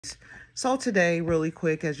So today, really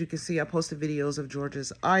quick, as you can see, I posted videos of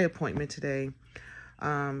Georgia's eye appointment today.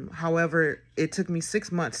 However, it took me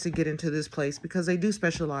 6 months to get into this place because they do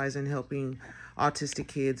specialize in helping autistic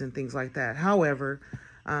kids and things like that. However,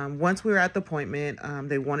 once we were at the appointment,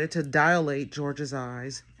 they wanted to dilate Georgia's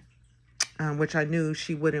eyes, which I knew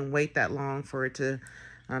she wouldn't wait that long for it to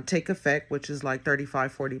take effect, which is like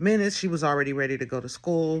 35-40 minutes. She was already ready to go to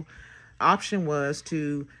school. Option was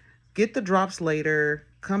to get the drops later,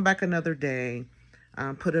 come back another day,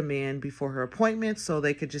 put them in before her appointment so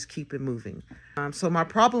they could just keep it moving. So my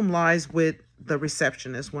problem lies with the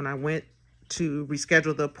receptionist. When I went to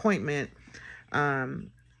reschedule the appointment,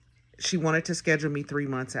 she wanted to schedule me 3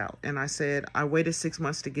 months out. And I said, I waited 6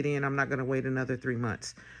 months to get in. I'm not going to wait another 3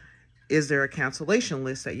 months. Is there a cancellation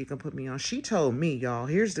list that you can put me on? She told me, y'all,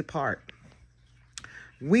 here's the part.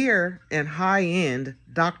 We're in high-end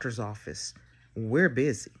doctor's office. We're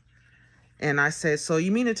busy. And I said, so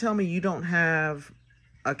you mean to tell me you don't have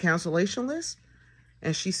a cancellation list?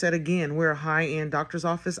 And she said, again, we're a high-end doctor's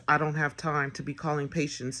office. I don't have time to be calling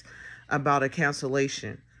patients about a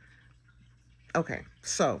cancellation. Okay,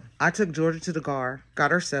 so I took Georgia to the J.O.R.G.I, got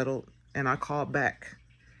her settled, and I called back.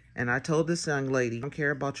 And I told this young lady, I don't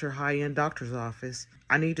care about your high-end doctor's office.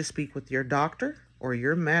 I need to speak with your doctor or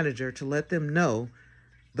your manager to let them know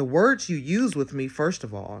the words you use with me, first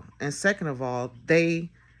of all. And second of all, they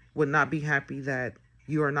would not be happy that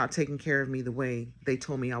you are not taking care of me the way they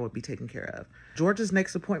told me I would be taken care of. Georgia's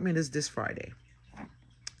next appointment is this Friday.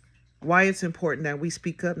 Why it's important that we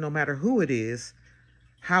speak up no matter who it is.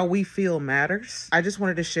 How we feel matters. I just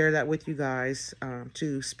wanted to share that with you guys,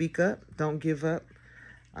 to speak up, don't give up,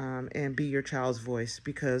 and be your child's voice,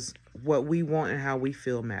 because what we want and how we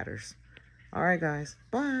feel matters. All right, guys.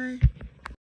 Bye.